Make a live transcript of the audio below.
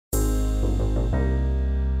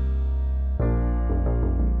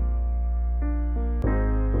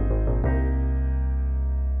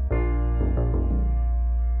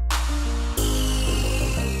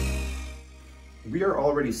we are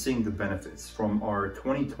already seeing the benefits from our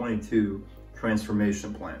 2022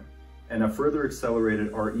 transformation plan and have further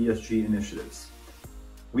accelerated our ESG initiatives.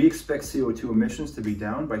 We expect CO2 emissions to be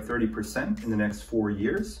down by 30% in the next 4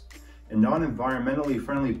 years, and non-environmentally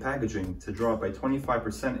friendly packaging to drop by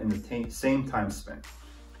 25% in the same time spent.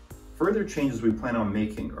 Further changes we plan on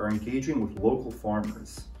making are engaging with local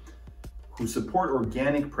farmers who support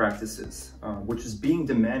organic practices, which is being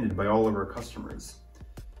demanded by all of our customers.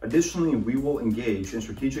 Additionally, we will engage in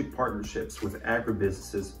strategic partnerships with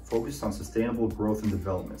agribusinesses focused on sustainable growth and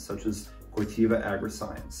development, such as Corteva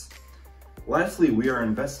Agriscience. Lastly, we are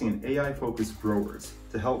investing in AI-focused growers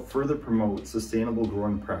to help further promote sustainable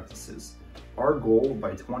growing practices. Our goal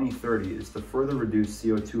by 2030 is to further reduce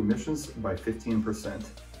CO2 emissions by 15%.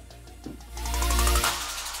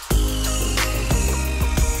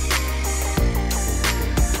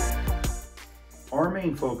 Our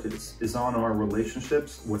main focus is on our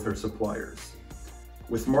relationships with our suppliers.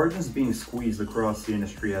 With margins being squeezed across the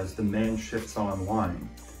industry as demand shifts online,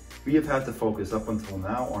 we have had to focus up until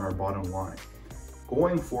now on our bottom line.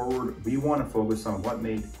 Going forward, we want to focus on what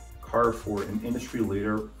made Carrefour an industry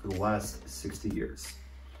leader for the last 60 years.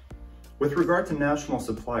 With regard to national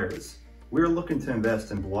suppliers, we are looking to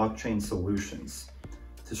invest in blockchain solutions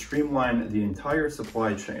to streamline the entire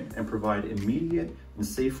supply chain and provide immediate and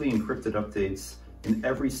safely encrypted updates in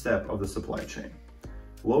every step of the supply chain.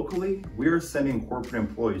 Locally, we are sending corporate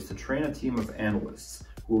employees to train a team of analysts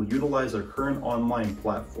who will utilize our current online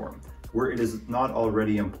platform where it is not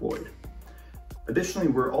already employed. Additionally,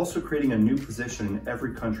 we're also creating a new position in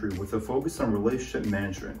every country with a focus on relationship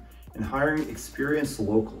management and hiring experienced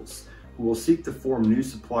locals who will seek to form new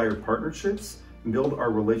supplier partnerships and build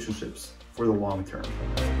our relationships for the long term.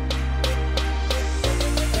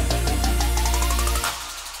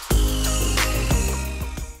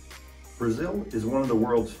 Brazil is one of the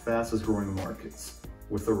world's fastest growing markets,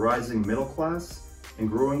 with a rising middle class and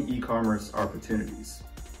growing e-commerce opportunities.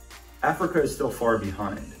 Africa is still far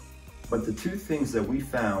behind, but the two things that we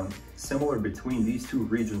found similar between these two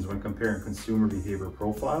regions when comparing consumer behavior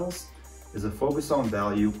profiles is a focus on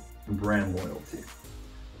value and brand loyalty.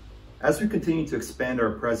 As we continue to expand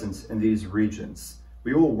our presence in these regions,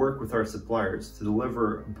 we will work with our suppliers to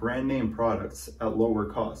deliver brand name products at lower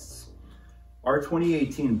costs. Our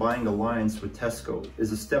 2018 buying alliance with Tesco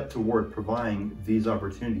is a step toward providing these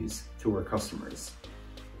opportunities to our customers.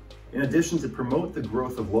 In addition to promote the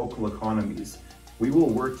growth of local economies, we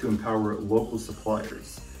will work to empower local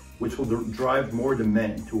suppliers, which will drive more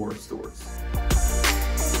demand to our stores.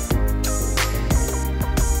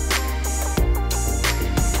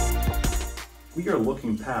 We are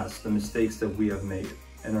looking past the mistakes that we have made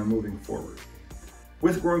and are moving forward.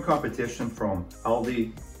 With growing competition from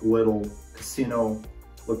Aldi, Lidl, Casino,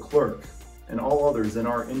 Leclerc, and all others in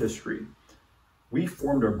our industry, we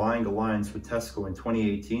formed our buying alliance with Tesco in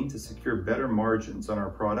 2018 to secure better margins on our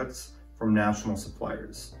products from national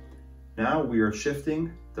suppliers. Now we are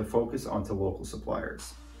shifting the focus onto local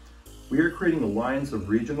suppliers. We are creating a alliance of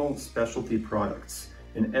regional specialty products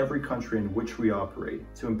in every country in which we operate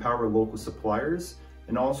to empower local suppliers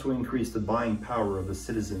and also increase the buying power of the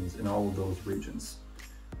citizens in all of those regions.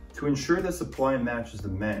 To ensure that supply matches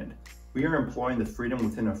demand, we are employing the freedom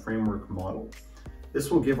within a framework model.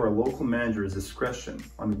 This will give our local managers discretion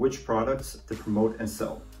on which products to promote and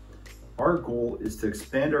sell. Our goal is to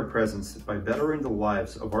expand our presence by bettering the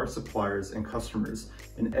lives of our suppliers and customers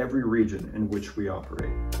in every region in which we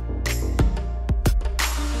operate.